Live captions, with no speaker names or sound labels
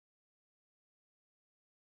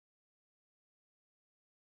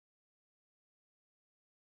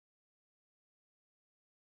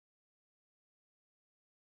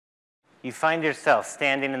You find yourself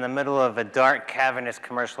standing in the middle of a dark, cavernous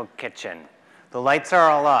commercial kitchen. The lights are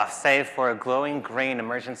all off, save for a glowing green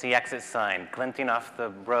emergency exit sign glinting off the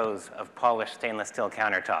rows of polished stainless steel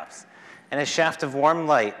countertops, and a shaft of warm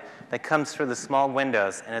light that comes through the small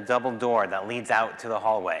windows and a double door that leads out to the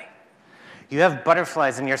hallway. You have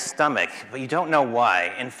butterflies in your stomach, but you don't know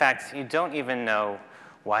why. In fact, you don't even know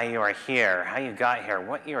why you are here, how you got here,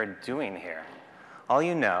 what you are doing here. All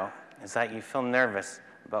you know is that you feel nervous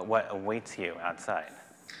about what awaits you outside.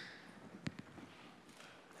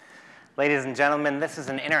 Ladies and gentlemen, this is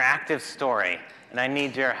an interactive story, and I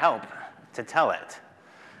need your help to tell it.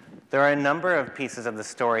 There are a number of pieces of the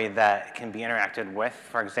story that can be interacted with.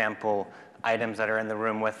 For example, items that are in the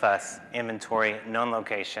room with us, inventory, known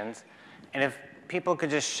locations. And if people could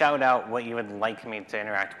just shout out what you would like me to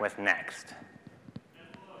interact with next.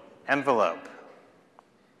 Envelope.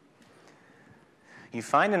 You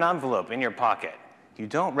find an envelope in your pocket. You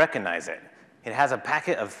don't recognize it. It has a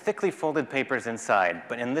packet of thickly folded papers inside,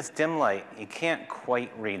 but in this dim light, you can't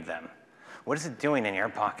quite read them. What is it doing in your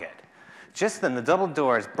pocket? Just then, the double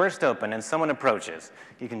doors burst open and someone approaches.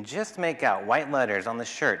 You can just make out white letters on the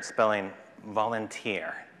shirt spelling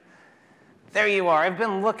volunteer. There you are. I've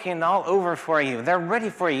been looking all over for you. They're ready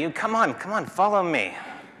for you. Come on, follow me.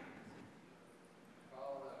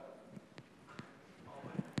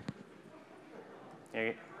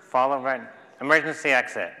 You follow right. Emergency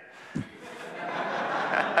exit.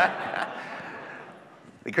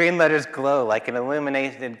 The green letters glow like an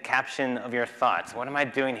illuminated caption of your thoughts. What am I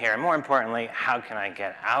doing here? And more importantly, how can I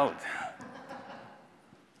get out?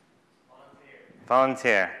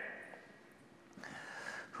 Volunteer.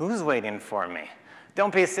 Who's waiting for me?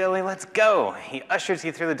 Don't be silly, let's go. He ushers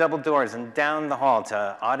you through the double doors and down the hall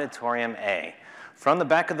to Auditorium A. From the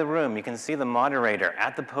back of the room, you can see the moderator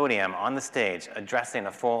at the podium on the stage addressing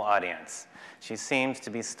a full audience. She seems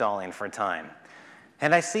to be stalling for time.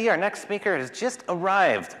 And I see our next speaker has just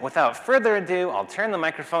arrived. Without further ado, I'll turn the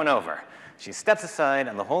microphone over. She steps aside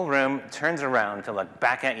and the whole room turns around to look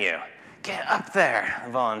back at you. Get up there,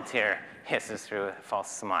 the volunteer hisses through a false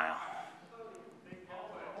smile.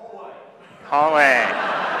 Hallway.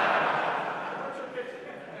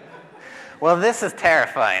 Well, this is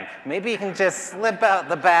terrifying. Maybe you can just slip out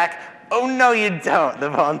the back. Oh, no, you don't. The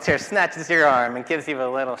volunteer snatches your arm and gives you a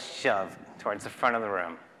little shove towards the front of the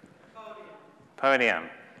room. Podium.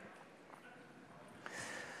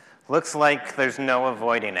 Looks like there's no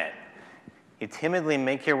avoiding it. You timidly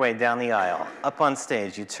make your way down the aisle. Up on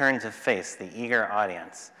stage, you turn to face the eager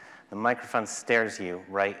audience. The microphone stares you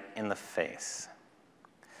right in the face.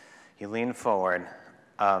 You lean forward.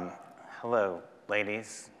 Hello,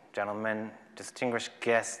 ladies, gentlemen, distinguished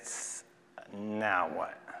guests. Now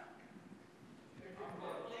what?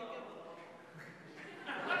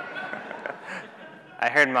 I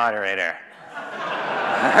heard moderator.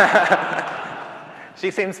 She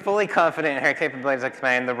seems fully confident in her capabilities of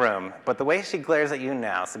commanding the room, but the way she glares at you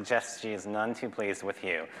now suggests she is none too pleased with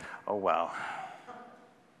you. Oh well.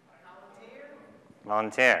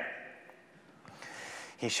 Volunteer.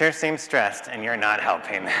 He sure seems stressed, and you're not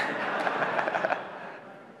helping.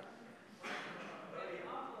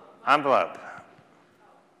 Envelope.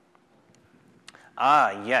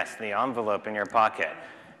 Ah, yes, the envelope in your pocket.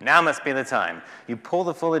 Now must be the time. You pull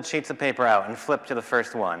the folded sheets of paper out and flip to the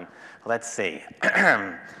first one. Let's see.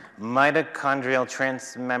 Mitochondrial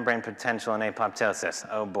transmembrane potential and apoptosis.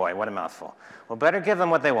 Oh boy, what a mouthful. Well, better give them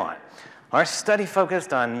what they want. Our study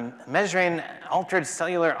focused on measuring altered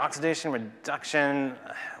cellular oxidation reduction.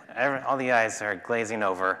 All the eyes are glazing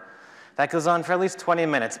over. That goes on for at least 20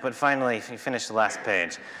 minutes, but finally you finish the last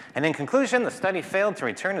page. And in conclusion, the study failed to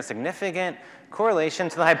return a significant correlation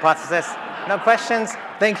to the hypothesis. No questions?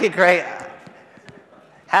 Thank you, great.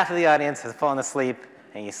 Half of the audience has fallen asleep,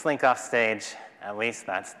 and you slink off stage. At least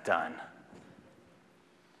that's done.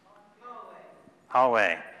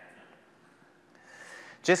 Hallway.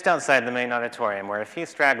 Just outside the main auditorium, where a few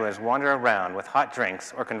stragglers wander around with hot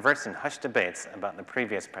drinks or converse in hushed debates about the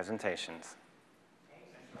previous presentations.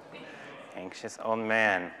 Anxious old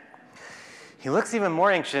man. He looks even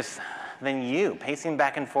more anxious than you, pacing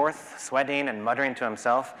back and forth, sweating and muttering to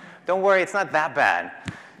himself. Don't worry, it's not that bad.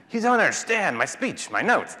 You don't understand my speech, my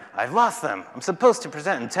notes. I've lost them. I'm supposed to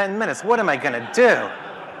present in 10 minutes. What am I going to do?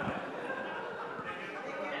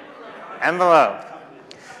 Envelope.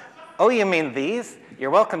 Oh, you mean these? You're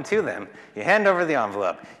welcome to them. You hand over the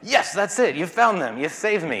envelope. Yes, that's it. You found them. You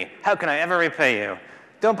saved me. How can I ever repay you?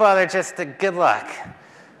 Don't bother, just good luck.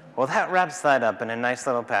 Well, that wraps that up in a nice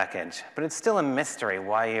little package, but it's still a mystery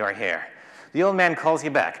why you are here. The old man calls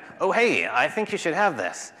you back. Oh, hey, I think you should have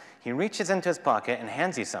this. He reaches into his pocket and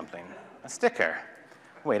hands you something, a sticker.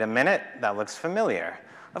 wait a minute, that looks familiar.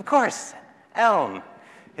 Of course, Elm.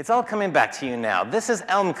 It's all coming back to you now. This is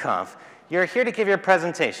elm-conf. You're here to give your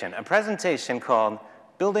presentation, a presentation called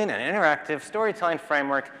Building an Interactive Storytelling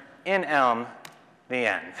Framework in Elm, the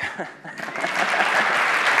end.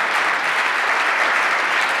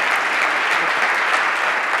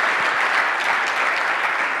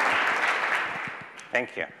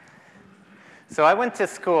 Thank you. So I went to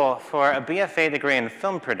school for a BFA degree in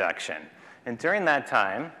film production. And during that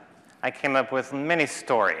time, I came up with many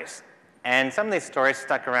stories. And some of these stories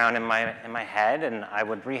stuck around in my head, and I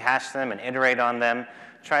would rehash them and iterate on them,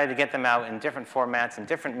 try to get them out in different formats and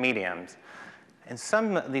different mediums. And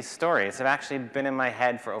some of these stories have actually been in my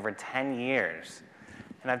head for over 10 years.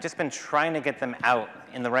 And I've just been trying to get them out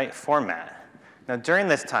in the right format. Now, during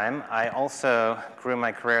this time, I also grew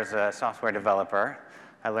my career as a software developer.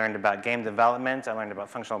 I learned about game development, I learned about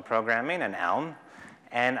functional programming and Elm,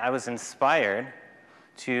 and I was inspired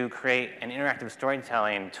to create an interactive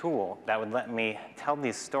storytelling tool that would let me tell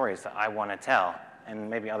these stories that I want to tell, and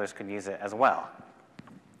maybe others could use it as well.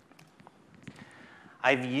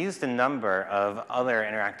 I've used a number of other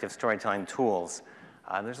interactive storytelling tools.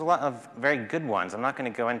 There's a lot of very good ones. I'm not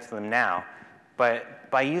going to go into them now,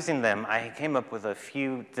 but by using them, I came up with a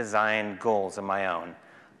few design goals of my own.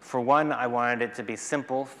 For one, I wanted it to be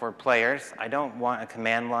simple for players. I don't want a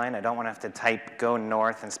command line. I don't want to have to type go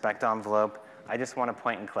north, inspect envelope. I just want to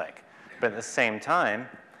point and click. But at the same time,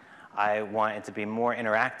 I want it to be more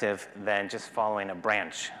interactive than just following a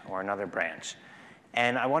branch or another branch.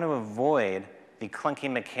 And I want to avoid the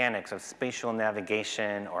clunky mechanics of spatial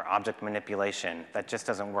navigation or object manipulation that just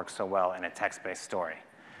doesn't work so well in a text-based story.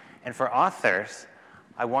 And for authors,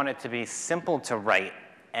 I want it to be simple to write.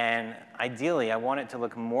 And ideally, I want it to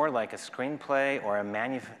look more like a screenplay or a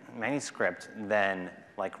manuscript than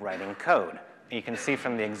like writing code. You can see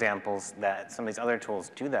from the examples that some of these other tools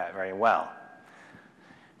do that very well.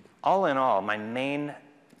 All in all, my main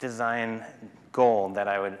design goal that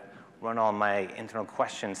I would run all my internal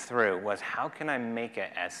questions through was how can I make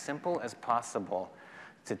it as simple as possible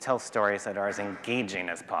to tell stories that are as engaging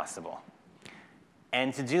as possible.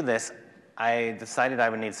 And to do this, I decided I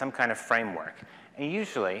would need some kind of framework. And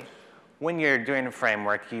usually, when you're doing a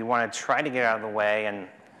framework, you want to try to get out of the way and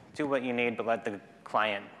do what you need, but let the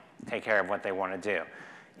client take care of what they want to do.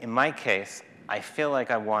 In my case, I feel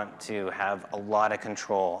like I want to have a lot of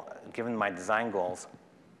control, given my design goals.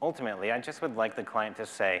 Ultimately, I just would like the client to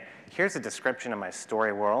say, here's a description of my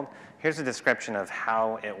story world, here's a description of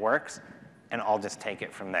how it works, and I'll just take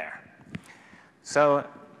it from there. So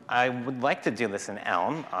I would like to do this in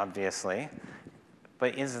Elm, obviously,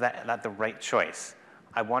 but is that the right choice?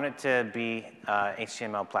 I want it to be an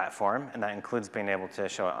HTML platform, and that includes being able to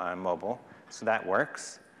show it on mobile, so that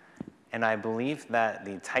works. And I believe that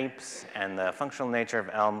the types and the functional nature of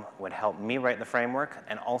Elm would help me write the framework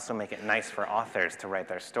and also make it nice for authors to write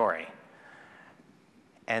their story.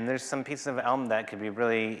 And there's some pieces of Elm that could be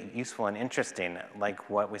really useful and interesting, like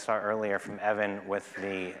what we saw earlier from Evan with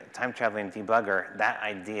the time-traveling debugger, that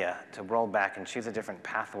idea to roll back and choose a different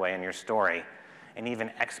pathway in your story and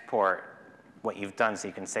even export what you've done so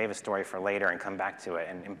you can save a story for later and come back to it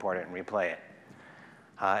and import it and replay it.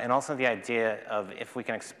 And also the idea of if we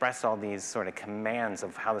can express all these sort of commands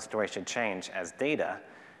of how the story should change as data,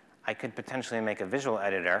 I could potentially make a visual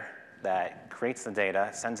editor that creates the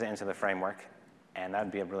data, sends it into the framework, and that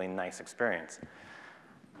would be a really nice experience.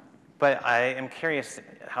 But I am curious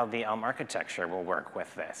how the Elm architecture will work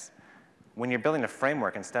with this. When you're building a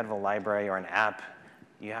framework instead of a library or an app,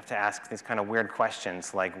 you have to ask these kind of weird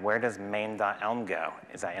questions like, where does main.elm go?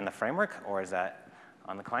 Is that in the framework, or is that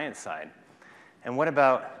on the client side? And what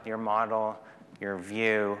about your model, your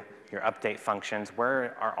view, your update functions?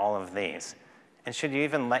 Where are all of these? And should you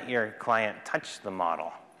even let your client touch the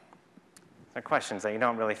model? They're questions that you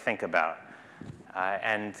don't really think about.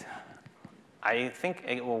 And I think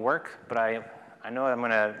it will work, but I know I'm going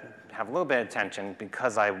to have a little bit of tension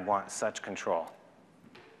because I want such control.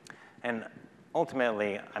 And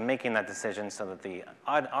ultimately, I'm making that decision so that the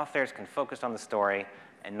authors can focus on the story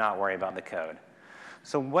and not worry about the code.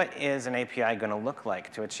 So what is an API going to look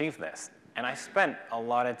like to achieve this? And I spent a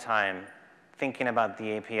lot of time thinking about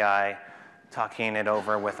the API, talking it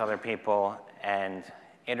over with other people, and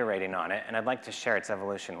iterating on it. And I'd like to share its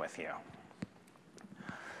evolution with you.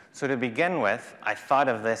 So to begin with, I thought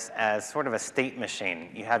of this as sort of a state machine.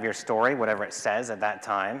 You have your story, whatever it says at that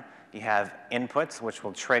time. You have inputs, which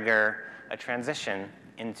will trigger a transition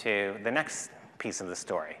into the next piece of the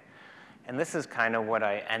story. And this is kind of what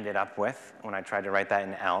I ended up with when I tried to write that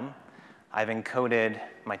in Elm. I've encoded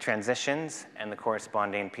my transitions and the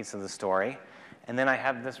corresponding piece of the story. And then I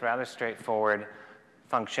have this rather straightforward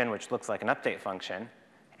function, which looks like an update function,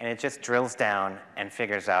 and it just drills down and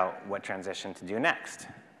figures out what transition to do next.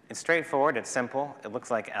 It's straightforward, it's simple, it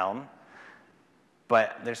looks like Elm,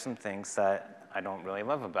 but there's some things that I don't really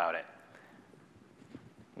love about it.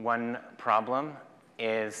 One problem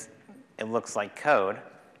is it looks like code,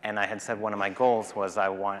 and I had said one of my goals was I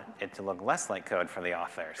want it to look less like code for the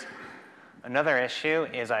authors. Another issue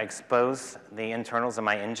is I expose the internals of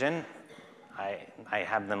my engine. I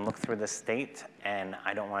have them look through the state, and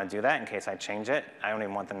I don't want to do that in case I change it. I don't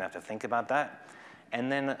even want them to have to think about that.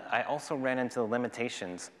 And then I also ran into the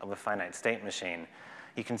limitations of a finite state machine.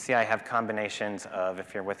 You can see I have combinations of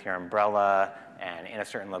if you're with your umbrella and in a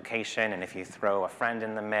certain location, and if you throw a friend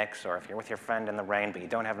in the mix, or if you're with your friend in the rain but you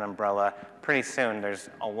don't have an umbrella, pretty soon there's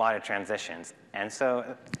a lot of transitions. And so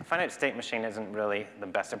a finite state machine isn't really the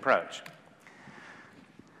best approach.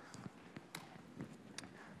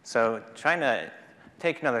 So trying to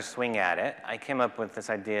take another swing at it, I came up with this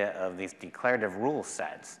idea of these declarative rule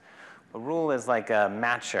sets. A rule is like a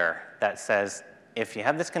matcher that says, if you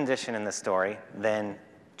have this condition in the story, then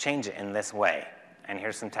change it in this way. And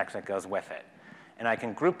here's some text that goes with it. And I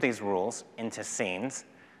can group these rules into scenes,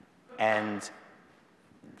 and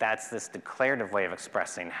that's this declarative way of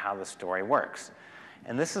expressing how the story works.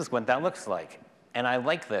 And this is what that looks like. And I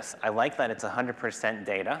like this. I like that it's 100%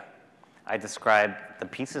 data. I describe the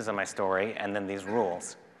pieces of my story and then these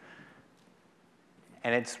rules.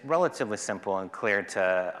 And it's relatively simple and clear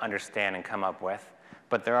to understand and come up with.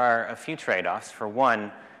 But there are a few trade-offs. For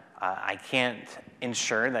one, I can't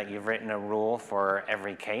ensure that you've written a rule for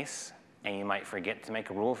every case, and you might forget to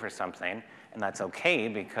make a rule for something. And that's OK,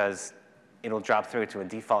 because it'll drop through to a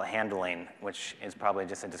default handling, which is probably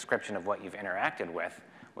just a description of what you've interacted with,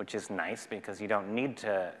 which is nice because you don't need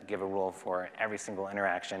to give a rule for every single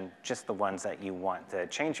interaction, just the ones that you want to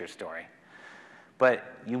change your story.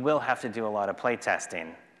 But you will have to do a lot of play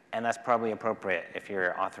testing, and that's probably appropriate if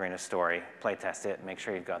you're authoring a story. Play test it, make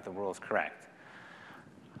sure you've got the rules correct.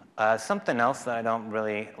 Something else that I don't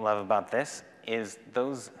really love about this is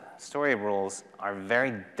those story rules are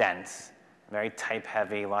very dense, very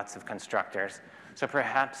type-heavy, lots of constructors. So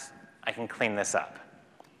perhaps I can clean this up.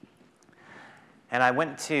 And I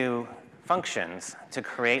went to functions to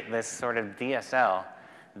create this sort of DSL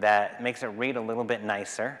that makes it read a little bit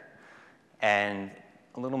nicer and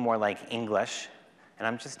a little more like English. And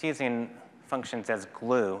I'm just using functions as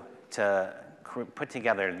glue to put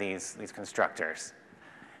together these constructors.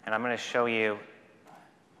 And I'm going to show you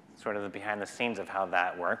sort of the behind the scenes of how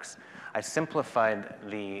that works. I simplified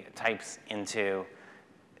the types into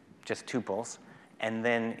just tuples, and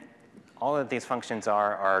then all of these functions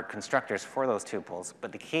are constructors for those tuples,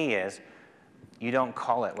 but the key is you don't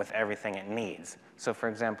call it with everything it needs. So for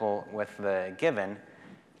example, with the given,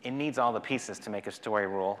 it needs all the pieces to make a story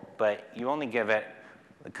rule, but you only give it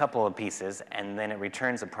a couple of pieces, and then it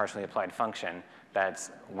returns a partially applied function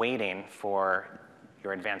that's waiting for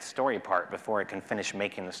your advanced story part before it can finish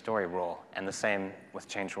making the story rule. And the same with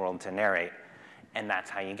change world to narrate, and that's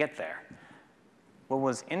how you get there. What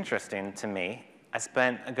was interesting to me, I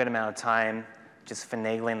spent a good amount of time just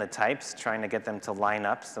finagling the types, trying to get them to line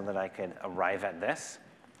up so that I could arrive at this.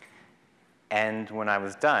 And when I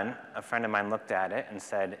was done, a friend of mine looked at it and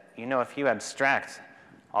said, you know, if you abstract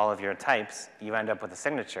all of your types, you end up with a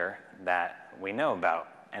signature that we know about.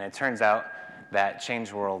 And it turns out that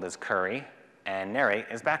change world is curry and narrate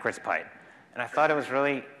is backwards pipe. And I thought it was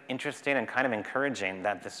really interesting and kind of encouraging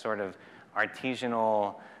that this sort of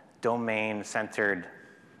artisanal, domain-centered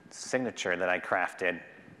signature that I crafted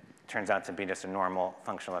turns out to be just a normal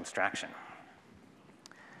functional abstraction.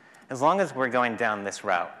 As long as we're going down this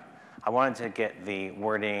route, I wanted to get the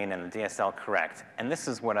wording and the DSL correct, and this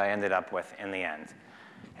is what I ended up with in the end.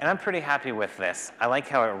 And I'm pretty happy with this. I like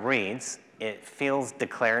how it reads. It feels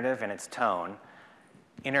declarative in its tone.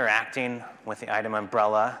 Interacting with the item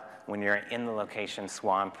umbrella when you're in the location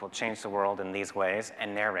swamp will change the world in these ways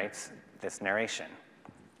and narrates this narration.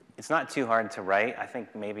 It's not too hard to write. I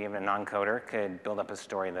think maybe even a non-coder could build up a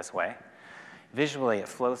story this way. Visually, it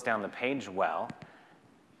flows down the page well.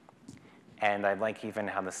 And I like even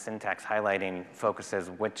how the syntax highlighting focuses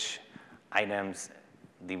which items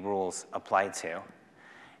the rules apply to.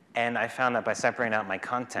 And I found that by separating out my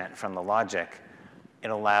content from the logic, it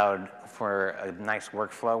allowed for a nice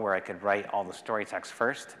workflow where I could write all the story text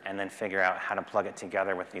first and then figure out how to plug it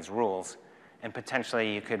together with these rules. And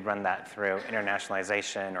potentially, you could run that through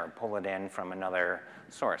internationalization or pull it in from another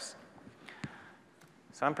source.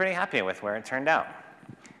 So I'm pretty happy with where it turned out.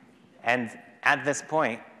 And at this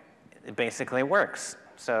point, it basically works.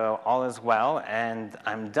 So all is well, and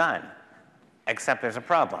I'm done. Except there's a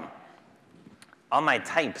problem. All my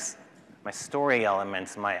types my story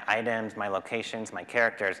elements, my items, my locations, my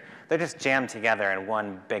characters, they're just jammed together in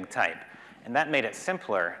one big type. And that made it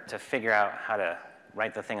simpler to figure out how to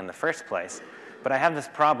write the thing in the first place. But I have this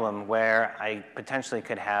problem where I potentially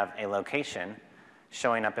could have a location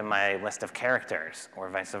showing up in my list of characters, or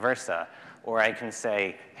vice versa. Or I can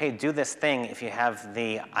say, hey, do this thing if you have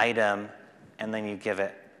the item, and then you give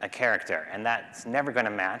it a character. And that's never going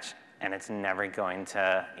to match, and it's never going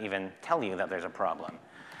to even tell you that there's a problem.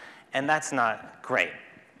 And that's not great.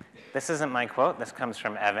 This isn't my quote. This comes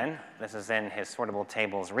from Evan. This is in his sortable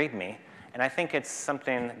tables README. And I think it's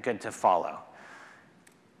something good to follow.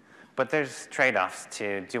 But there's trade-offs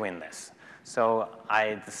to doing this. So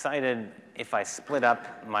I decided if I split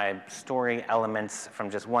up my story elements from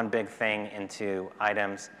just one big thing into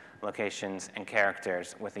items, locations, and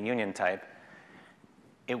characters with a union type,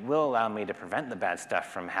 it will allow me to prevent the bad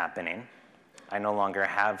stuff from happening. I no longer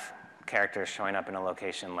have characters showing up in a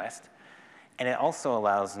location list. And it also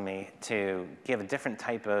allows me to give a different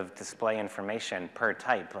type of display information per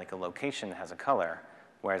type, like a location has a color,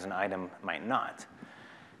 whereas an item might not.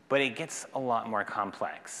 But it gets a lot more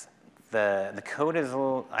complex. The code is a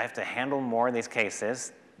little, I have to handle more of these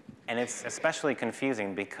cases, and it's especially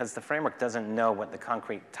confusing because the framework doesn't know what the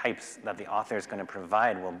concrete types that the author is going to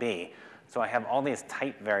provide will be. So I have all these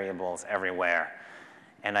type variables everywhere,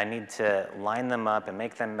 and I need to line them up and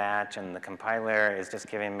make them match, and the compiler is just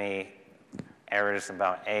giving me errors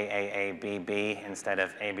about A, B, B instead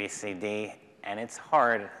of A, B, C, D, and it's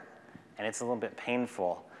hard, and it's a little bit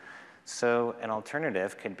painful. So an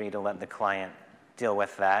alternative could be to let the client deal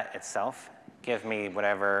with that itself, give me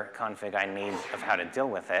whatever config I need of how to deal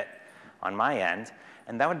with it on my end,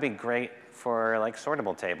 and that would be great for like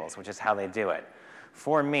sortable tables, which is how they do it.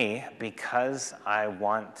 For me, because I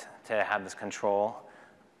want to have this control,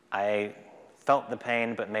 I felt the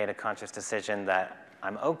pain but made a conscious decision that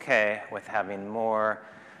I'm okay with having more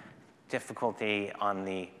difficulty on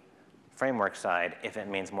the framework side if it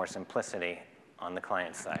means more simplicity on the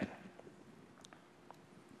client side.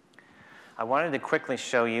 I wanted to quickly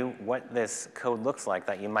show you what this code looks like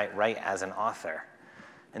that you might write as an author.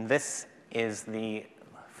 And this is the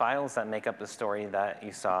files that make up the story that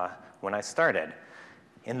you saw when I started.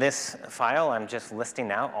 In this file, I'm just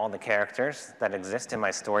listing out all the characters that exist in my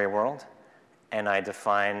story world, and I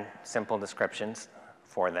define simple descriptions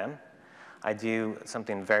for them. I do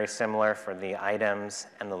something very similar for the items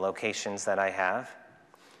and the locations that I have.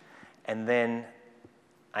 And then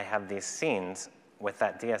I have these scenes with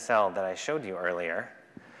that DSL that I showed you earlier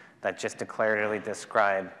that just declaratively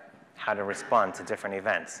describe how to respond to different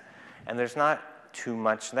events. And there's not too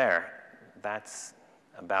much there. That's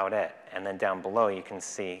about it. And then down below, you can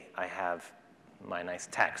see I have my nice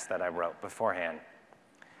text that I wrote beforehand.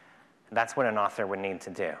 That's what an author would need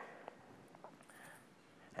to do.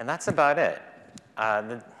 And that's about it.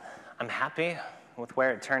 I'm happy with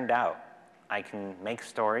where it turned out. I can make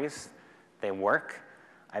stories. They work.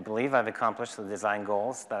 I believe I've accomplished the design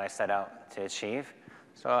goals that I set out to achieve.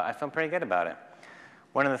 So I feel pretty good about it.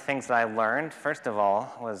 One of the things that I learned, first of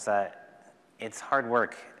all, was that it's hard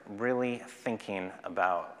work really thinking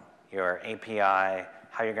about your API,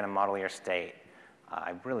 how you're going to model your state.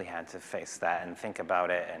 I really had to face that and think about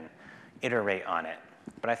it and iterate on it.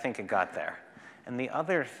 But I think it got there. And the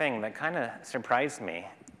other thing that kind of surprised me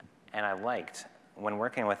and I liked when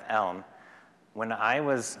working with Elm, when I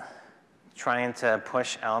was trying to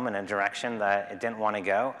push Elm in a direction that it didn't want to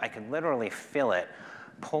go, I could literally feel it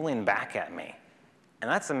pulling back at me. And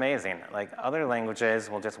that's amazing. Like, other languages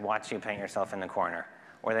will just watch you paint yourself in the corner,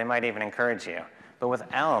 or they might even encourage you. But with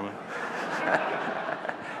Elm,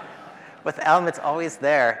 it's always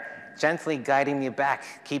there, gently guiding you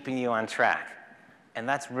back, keeping you on track. And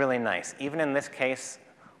that's really nice. Even in this case,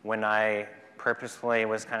 when I purposefully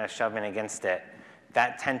was kind of shoving against it,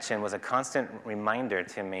 that tension was a constant reminder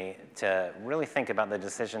to me to really think about the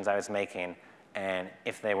decisions I was making and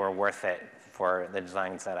if they were worth it for the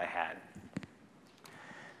designs that I had.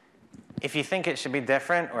 If you think it should be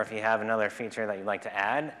different, or if you have another feature that you'd like to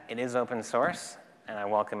add, it is open source, and I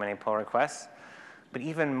welcome any pull requests. But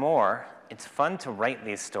even more, it's fun to write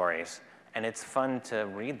these stories, and it's fun to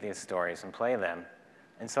read these stories and play them.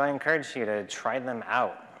 And so I encourage you to try them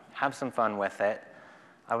out, have some fun with it.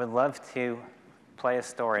 I would love to play a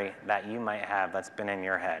story that you might have that's been in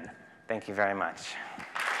your head. Thank you very much.